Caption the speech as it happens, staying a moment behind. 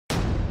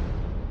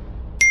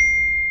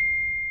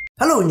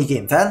Hello indie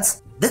game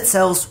fans! Dead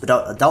Cells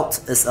without a doubt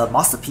is a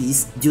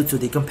masterpiece due to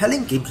the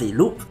compelling gameplay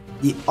loop,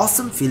 the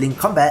awesome feeling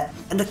combat,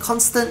 and the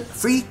constant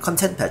free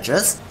content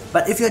patches,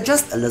 but if you're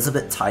just a little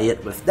bit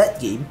tired with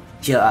that game,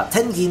 here are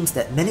 10 games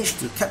that manage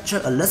to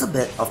capture a little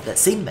bit of that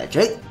same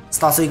magic,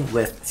 starting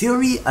with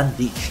Fury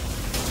Unleashed.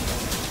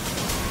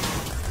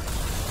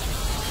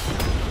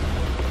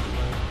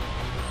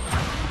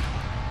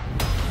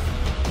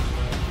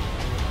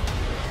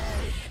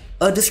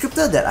 A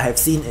descriptor that I have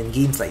seen in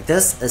games like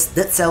this is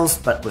Dead Cells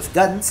but with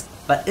guns,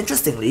 but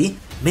interestingly,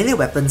 melee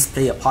weapons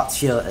play a part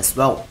here as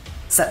well.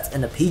 Set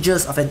in the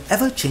pages of an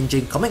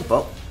ever-changing comic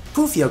book,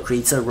 prove your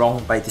creator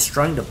wrong by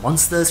destroying the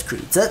monsters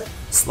created,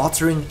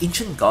 slaughtering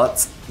ancient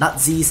gods,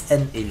 Nazis,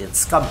 and alien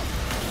scum.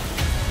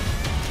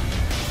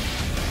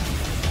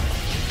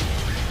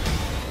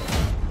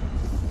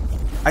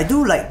 I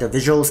do like the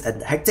visuals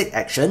and the hectic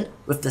action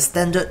with the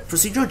standard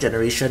procedural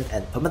generation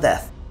and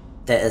permadeath.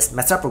 There is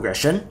meta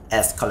progression,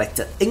 as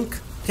collected ink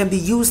can be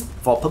used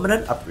for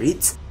permanent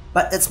upgrades,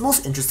 but its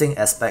most interesting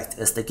aspect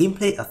is the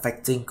gameplay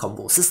affecting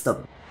combo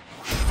system.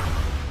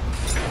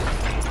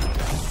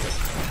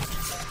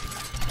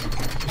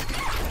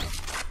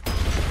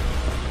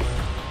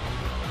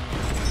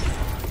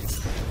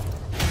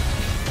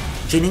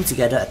 Chaining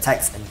together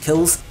attacks and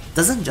kills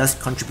doesn't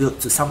just contribute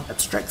to some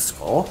abstract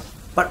score,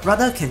 but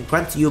rather can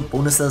grant you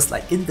bonuses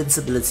like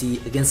invincibility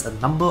against a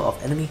number of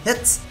enemy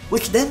hits,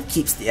 which then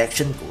keeps the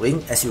action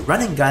going as you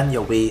run and gun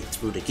your way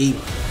through the game.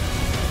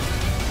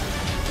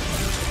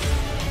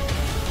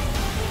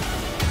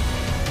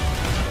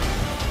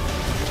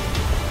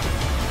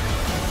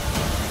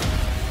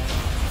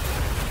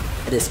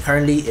 It is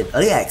currently in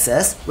early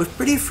access with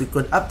pretty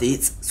frequent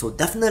updates, so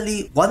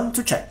definitely one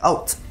to check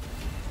out.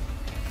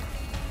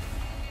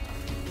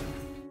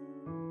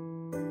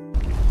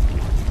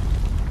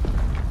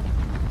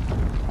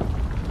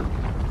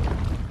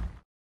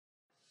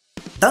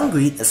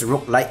 Dungreed is a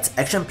roguelite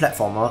action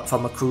platformer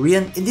from a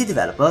Korean indie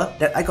developer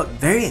that I got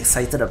very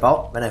excited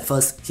about when I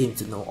first came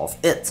to know of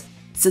it,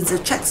 since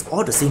it checks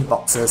all the same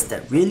boxes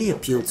that really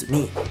appeal to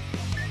me.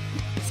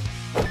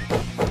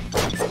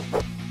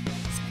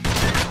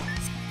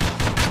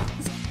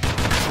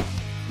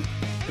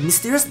 A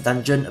mysterious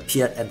dungeon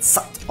appeared and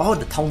sucked all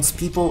the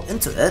townspeople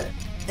into it,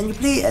 and you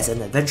play as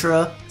an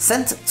adventurer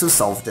sent to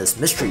solve this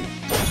mystery.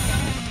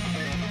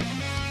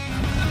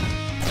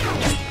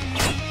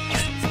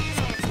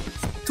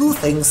 Two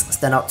things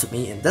stand out to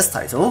me in this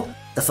title,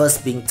 the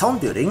first being town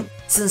building,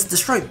 since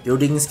destroyed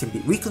buildings can be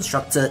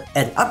reconstructed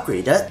and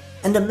upgraded,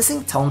 and the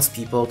missing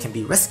townspeople can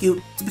be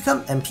rescued to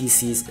become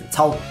NPCs in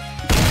town.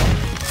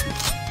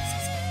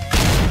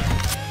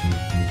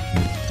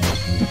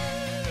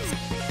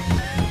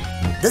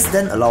 This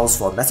then allows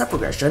for meta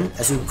progression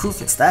as you improve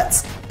your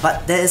stats,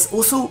 but there is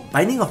also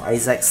Binding of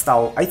Isaac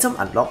style item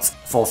unlocks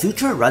for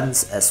future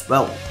runs as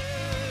well.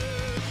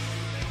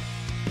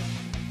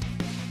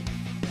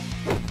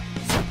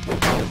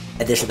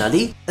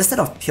 Additionally, instead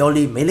of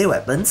purely melee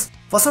weapons,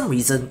 for some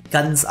reason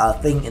guns are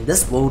a thing in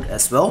this world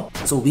as well,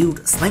 so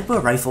wield sniper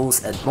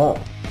rifles and more.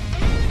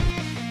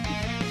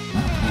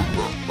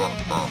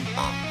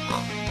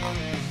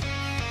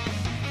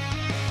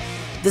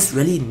 This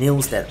really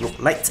nails that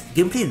roguelite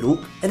gameplay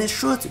loop and is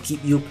sure to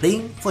keep you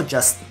playing for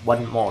just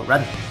one more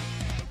run.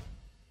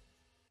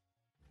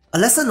 A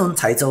lesser known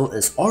title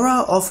is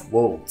Aura of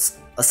Worlds,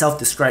 a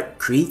self-described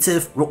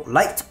creative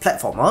roguelite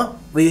platformer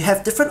where you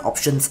have different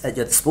options at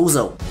your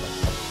disposal.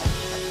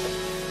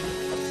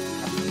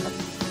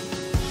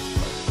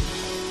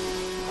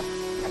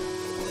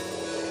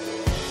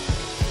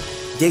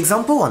 The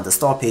example on the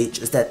store page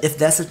is that if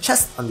there's a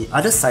chest on the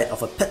other side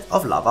of a pit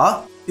of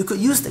lava, you could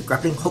use the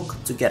grappling hook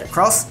to get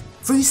across,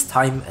 freeze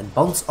time and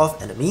bounce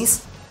off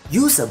enemies,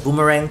 use a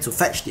boomerang to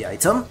fetch the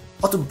item,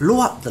 or to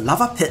blow up the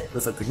lava pit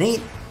with a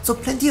grenade, so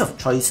plenty of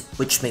choice,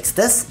 which makes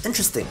this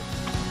interesting.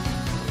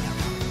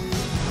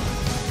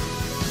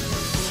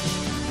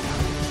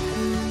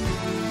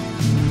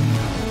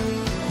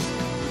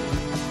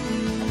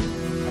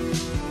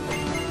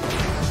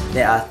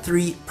 There are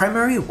 3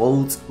 primary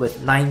worlds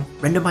with 9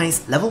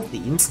 randomized level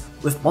themes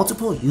with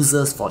multiple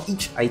users for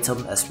each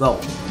item as well.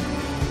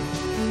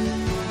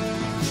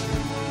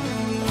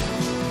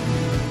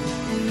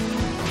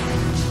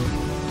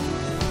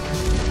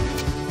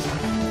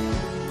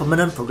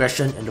 Permanent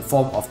progression in the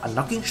form of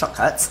unlocking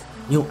shortcuts,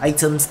 new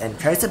items and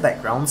character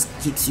backgrounds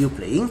keeps you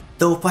playing,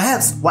 though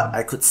perhaps what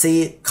I could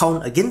say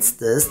count against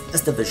this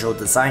is the visual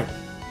design.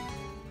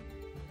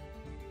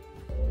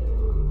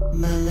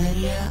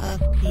 Millennia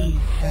of peace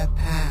have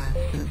passed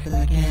since the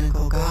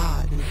mechanical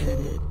god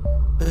visited,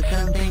 but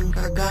something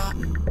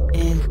forgotten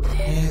and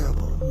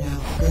terrible now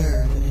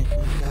stirs in its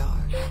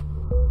stars.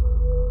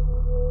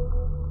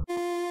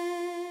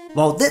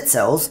 While Dead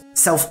Cells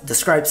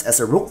self-describes as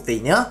a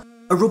roguevania,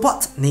 a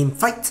robot named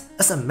Fight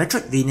is a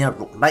Metroidvania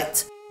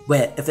roguelite,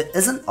 where if it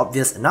isn't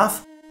obvious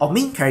enough, our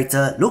main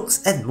character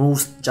looks and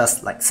moves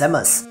just like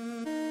Samus.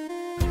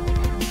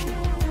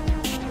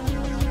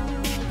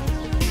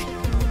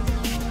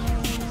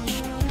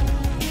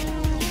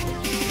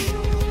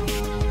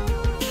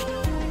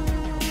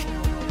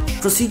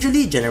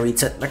 Procedurally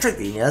generated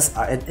Metroidvanias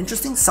are an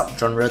interesting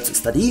subgenre to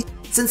study,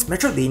 since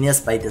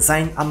Metroidvanias by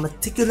design are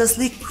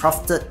meticulously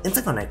crafted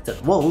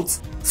interconnected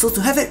worlds, so to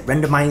have it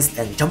randomized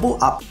and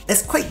jumbled up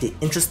is quite the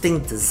interesting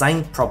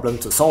design problem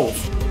to solve.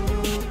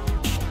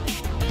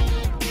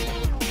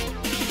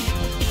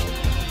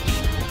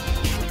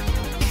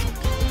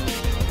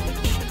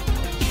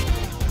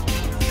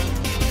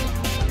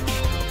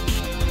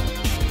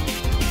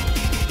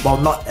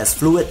 While not as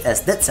fluid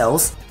as Dead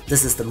Cells,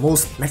 this is the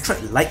most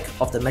Metroid-like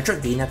of the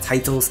Metroidvania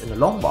titles in a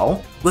long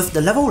while, with the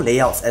level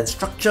layouts and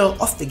structure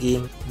of the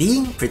game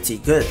being pretty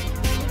good.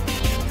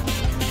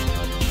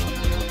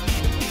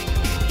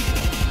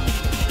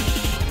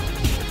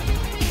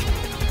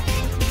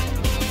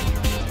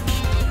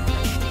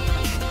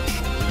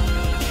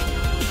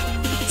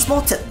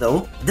 Small tip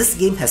though, this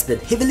game has been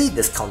heavily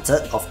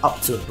discounted of up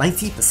to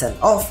 90%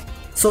 off,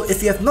 so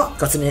if you have not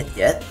gotten it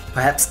yet,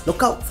 perhaps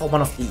look out for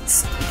one of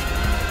these.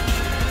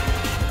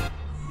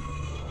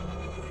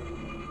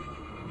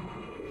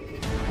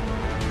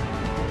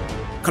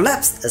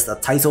 Collapsed is the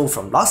title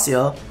from last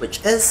year,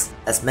 which is,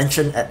 as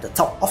mentioned at the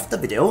top of the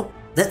video,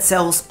 Dead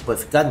Cells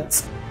with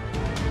guns.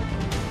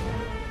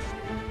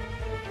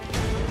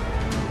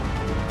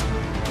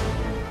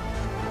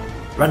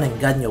 Run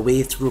and gun your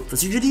way through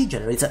procedurally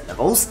generated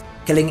levels,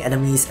 killing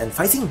enemies and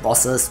fighting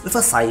bosses with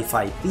a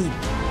sci-fi theme.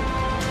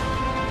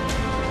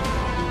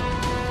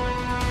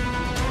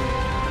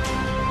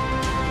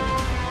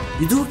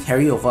 You do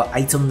carry over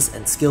items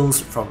and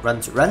skills from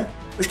run to run,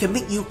 which can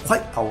make you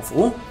quite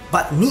powerful,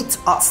 but neat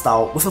art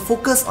style with a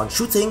focus on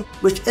shooting,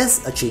 which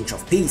is a change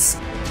of pace.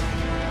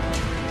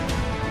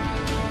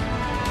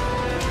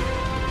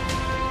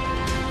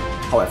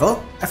 However,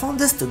 I found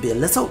this to be a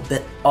little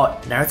bit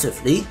odd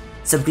narratively,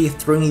 simply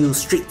throwing you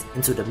straight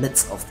into the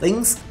midst of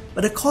things,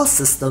 but the core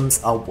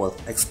systems are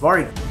worth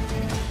exploring.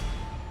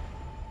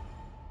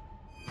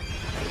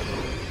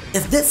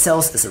 If Dead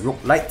Cells is a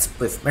roguelite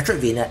with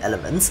Metroidvania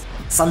elements,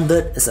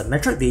 Sundered is a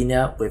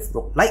Metroidvania with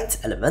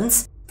roguelite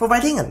elements,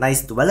 providing a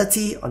nice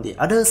duality on the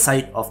other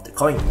side of the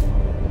coin.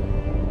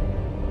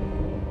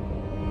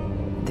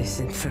 This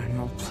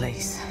infernal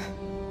place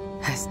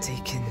has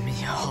taken me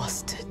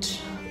hostage.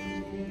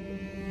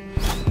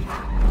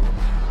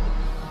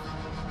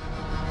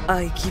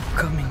 I keep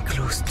coming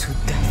close to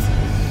death,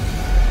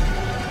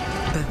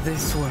 but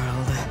this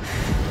world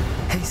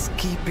is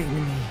keeping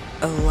me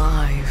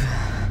alive.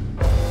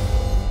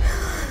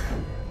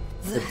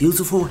 The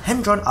beautiful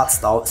hand-drawn art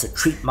style is a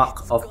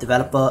trademark of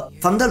developer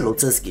Thunder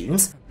Lotus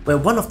Games, where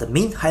one of the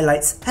main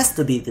highlights has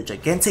to be the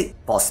gigantic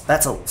boss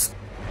battles.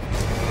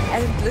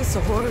 Endless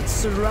hordes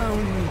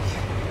surround me.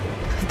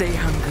 They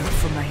hunger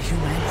for my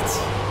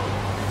humanity.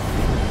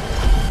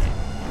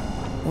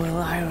 Will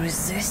I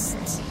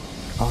resist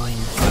or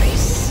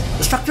embrace?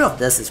 The structure of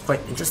this is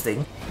quite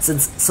interesting,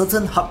 since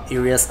certain hub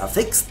areas are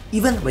fixed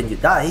even when you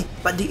die,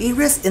 but the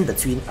areas in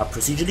between are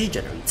procedurally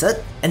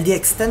generated, and the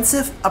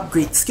extensive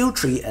upgrade skill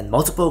tree and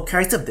multiple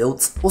character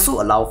builds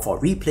also allow for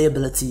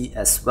replayability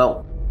as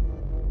well.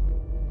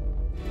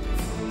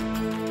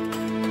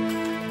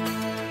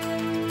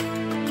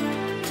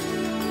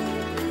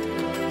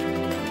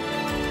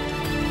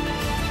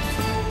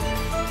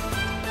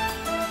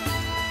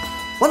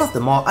 One of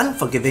the more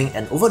unforgiving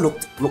and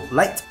overlooked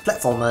roguelite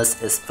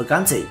platformers is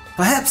Vagante,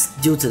 perhaps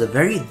due to the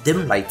very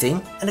dim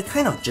lighting and a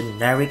kind of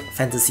generic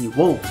fantasy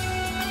world.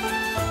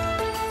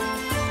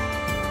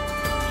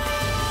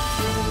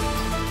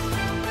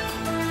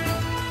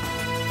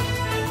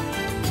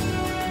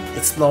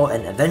 Explore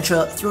and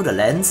adventure through the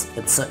lands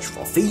in search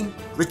for fame,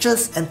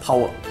 riches and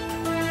power.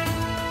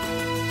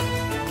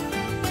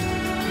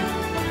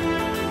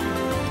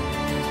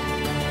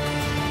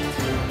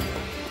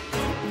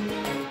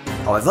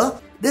 However,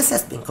 this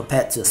has been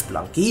compared to a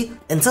Spelunky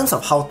in terms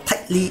of how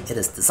tightly it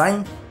is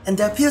designed, and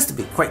there appears to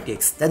be quite the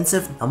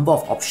extensive number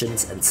of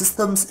options and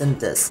systems in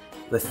this,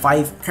 with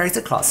 5 character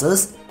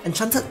classes,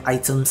 enchanted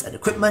items and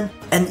equipment,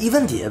 and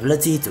even the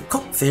ability to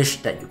cook fish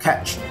that you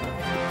catch.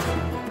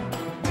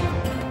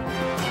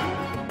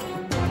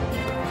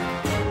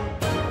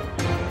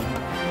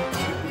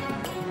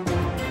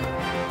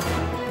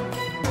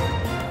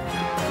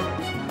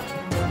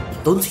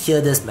 Don't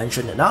hear this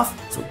mentioned enough,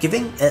 so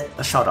giving it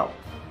a shout out.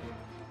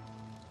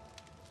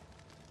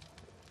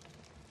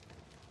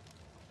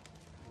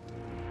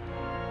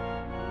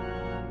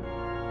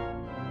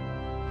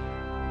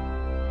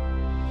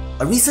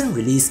 A recent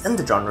release in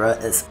the genre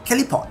is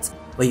Kellypot,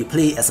 where you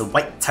play as a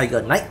white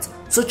tiger knight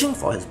searching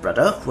for his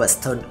brother who has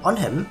turned on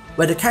him,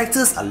 where the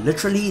characters are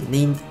literally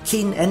named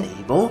Cain and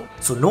Abel,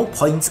 so no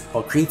points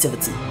for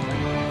creativity.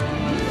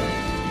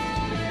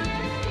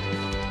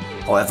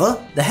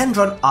 However, the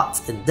hand-drawn art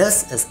in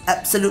this is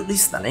absolutely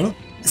stunning,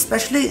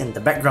 especially in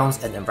the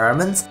backgrounds and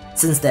environments,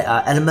 since there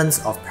are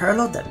elements of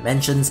parallel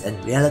dimensions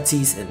and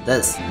realities in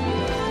this.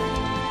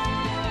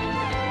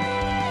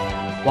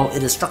 While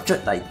it is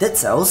structured like Dead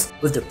Cells,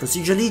 with the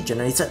procedurally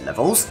generated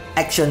levels,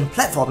 action,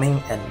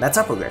 platforming, and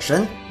meta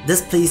progression,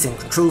 this plays and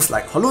controls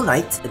like Hollow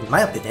Knight in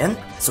my opinion,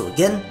 so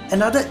again,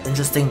 another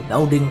interesting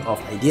melding of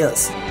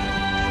ideas.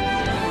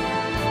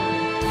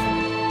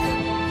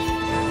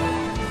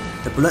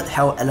 The bullet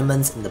hell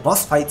elements in the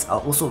boss fights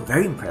are also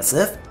very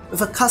impressive,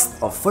 with a cast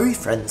of furry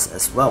friends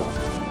as well.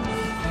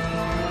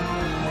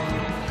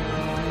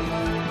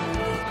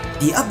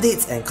 The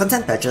updates and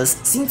content patches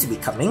seem to be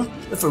coming,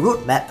 with a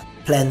roadmap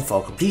planned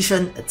for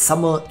completion in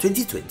summer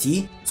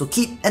 2020, so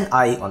keep an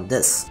eye on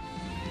this.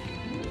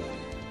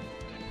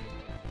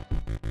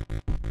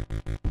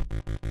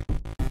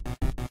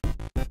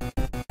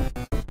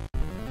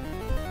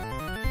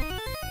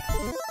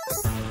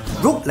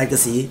 Rogue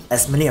Legacy,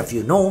 as many of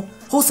you know,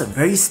 holds a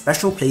very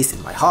special place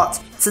in my heart,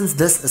 since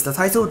this is the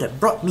title that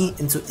brought me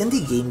into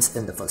indie games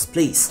in the first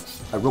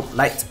place. A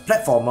roguelite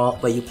platformer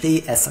where you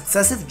play as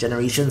successive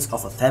generations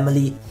of a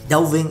family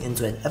delving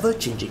into an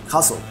ever-changing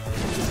castle.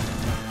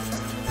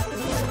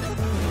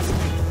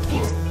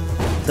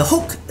 The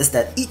hook is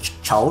that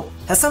each child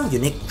has some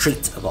unique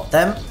trait about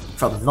them,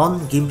 from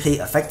non-gameplay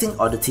affecting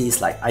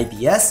oddities like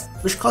IBS,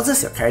 which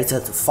causes your character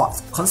to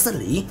fart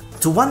constantly,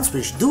 to ones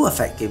which do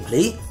affect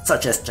gameplay,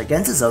 such as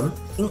Gigantism,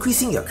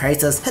 increasing your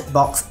character's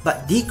hitbox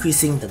but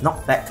decreasing the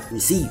knockback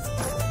received.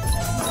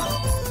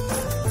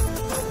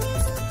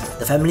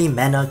 The family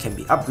manor can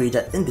be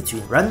upgraded in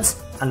between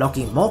runs,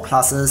 unlocking more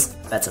classes,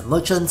 better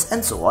merchants,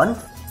 and so on,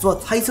 so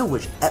a title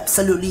which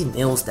absolutely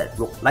nails that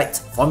roguelite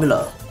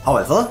formula.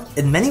 However,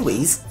 in many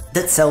ways,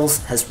 Dead Cells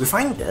has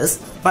refined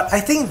this, but I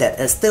think that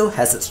it still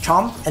has its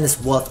charm and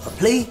is worth a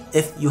play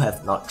if you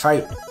have not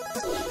tried.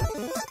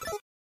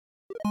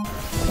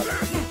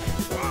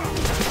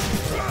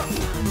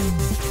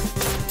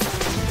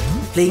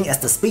 Playing as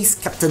the space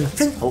captain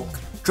Flinthook,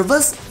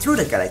 traverse through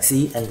the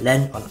galaxy and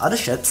land on other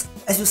ships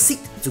as you seek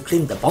to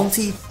claim the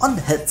bounty on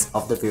the heads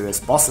of the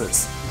various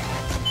bosses.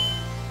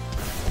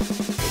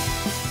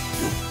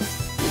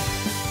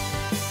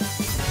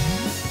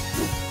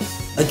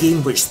 A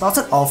game which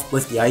started off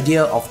with the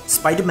idea of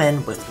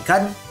Spider-Man with a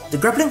gun, the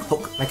grappling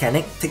hook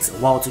mechanic takes a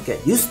while to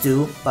get used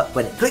to, but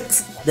when it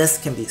clicks, this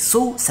can be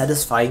so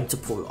satisfying to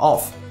pull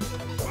off.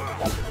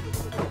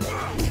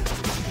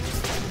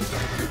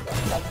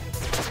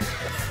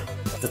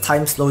 The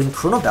time-slowing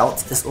chrono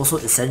belt is also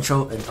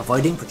essential in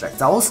avoiding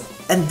projectiles,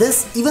 and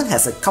this even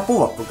has a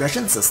couple of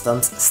progression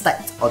systems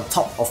stacked on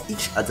top of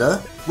each other,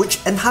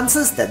 which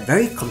enhances that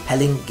very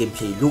compelling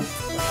gameplay loop.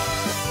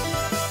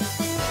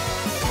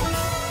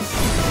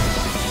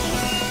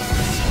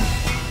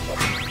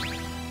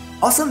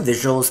 Awesome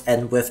visuals,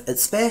 and with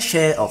its fair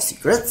share of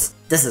secrets,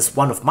 this is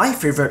one of my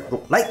favorite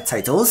roguelike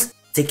titles,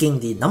 taking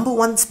the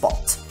 #1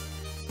 spot.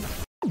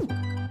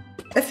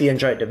 If you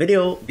enjoyed the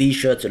video, be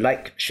sure to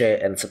like, share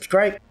and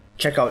subscribe,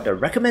 check out the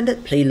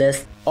recommended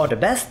playlist or the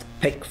best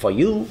pick for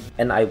you,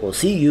 and I will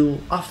see you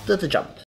after the jump.